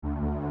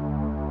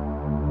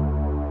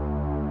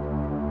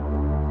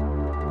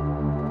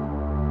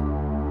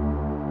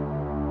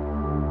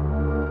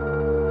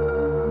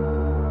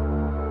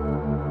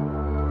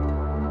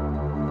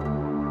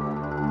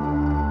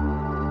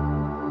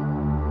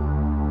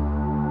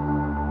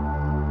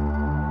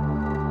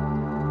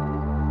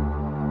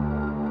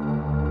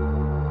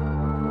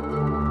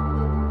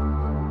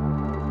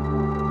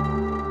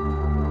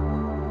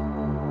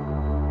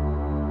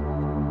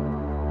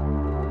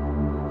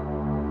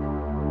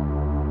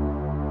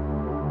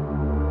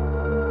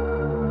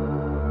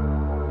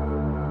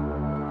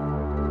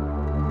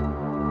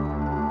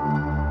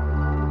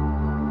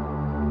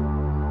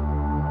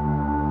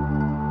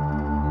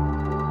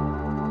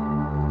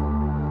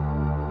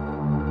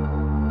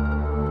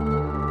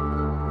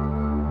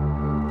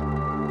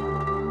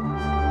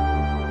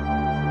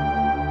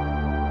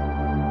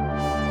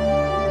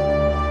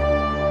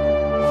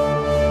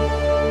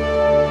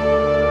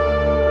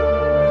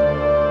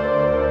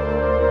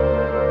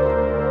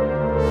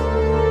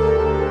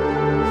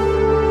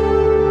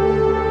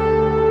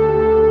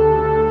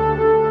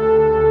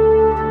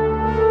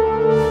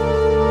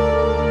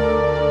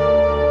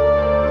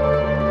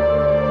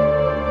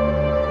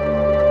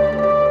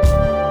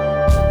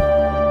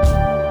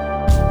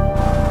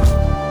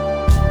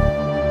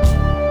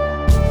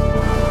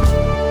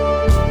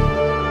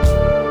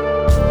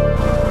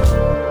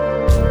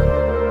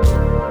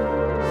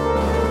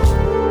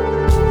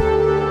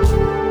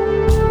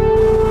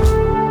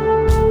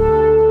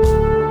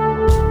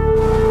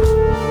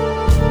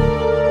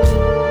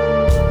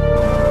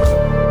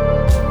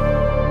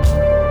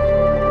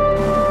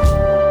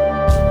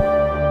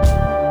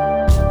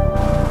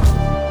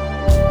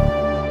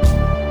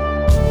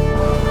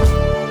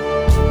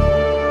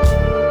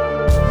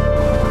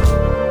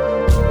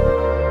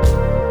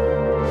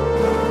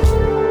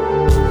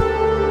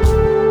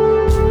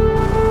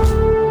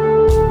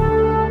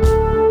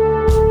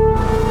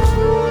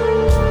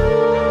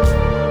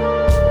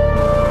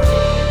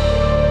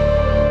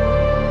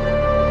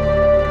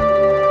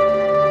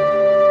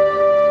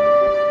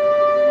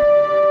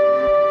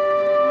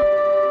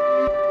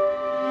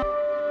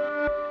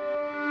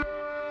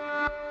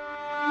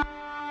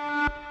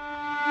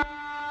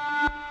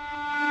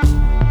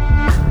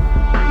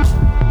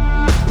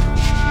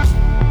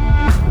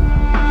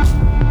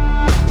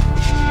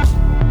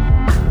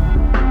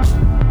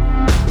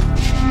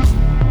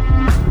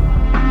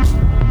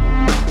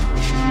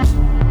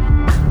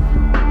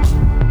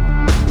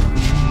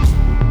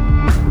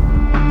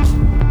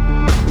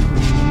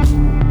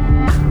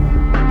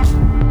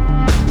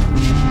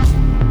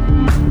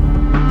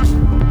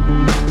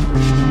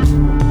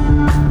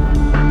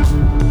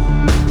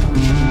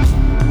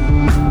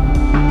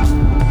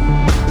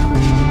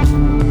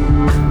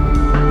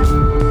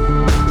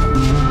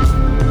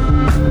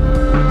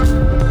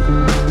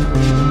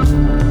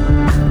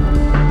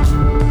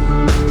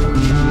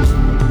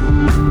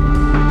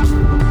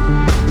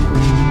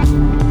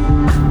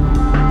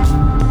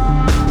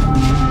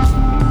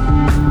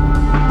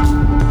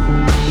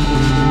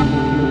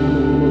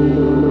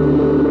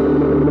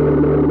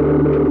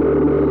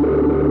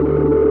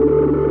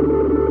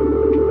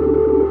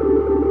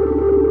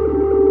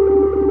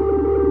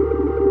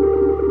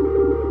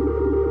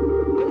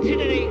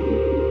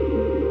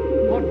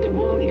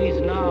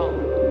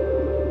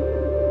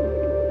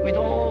with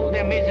all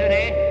their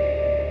misery,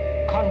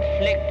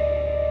 conflict,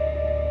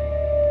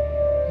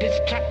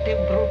 destructive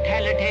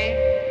brutality,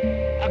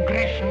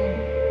 aggression,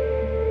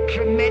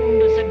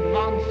 tremendous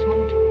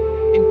advancement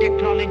in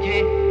technology,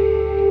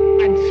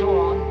 and so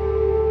on.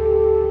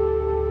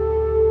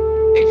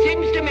 It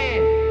seems to me,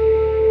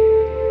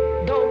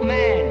 though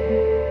man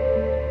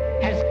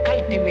has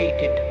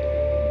cultivated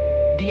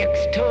the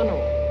external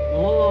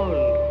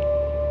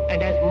world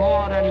and has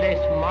more or less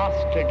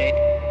mastered it,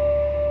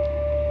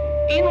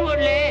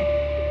 inwardly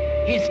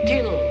he's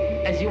still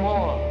as he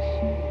was.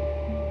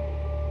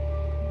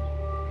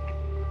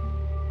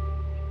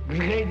 A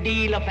great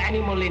deal of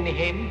animal in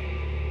him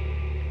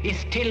is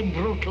still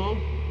brutal,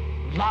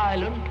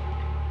 violent,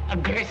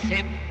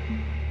 aggressive,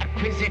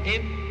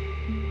 acquisitive,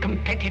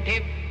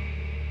 competitive,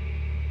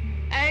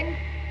 and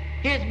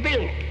he has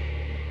built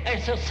a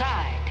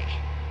society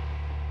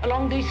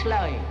along these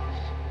lines.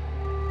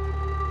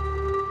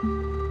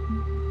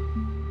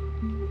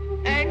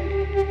 And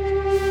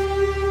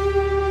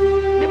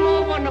the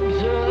more one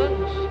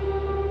observes,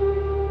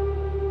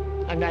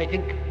 and I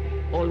think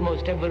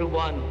almost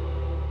everyone,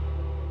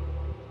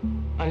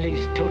 unless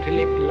he's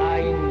totally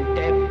blind,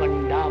 deaf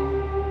and dumb,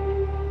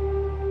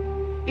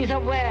 is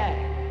aware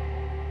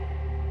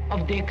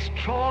of the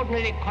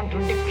extraordinary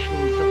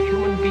contradictions of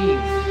human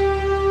beings,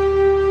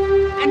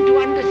 and to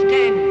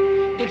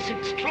understand this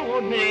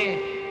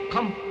extraordinary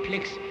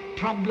complex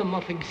problem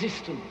of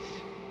existence.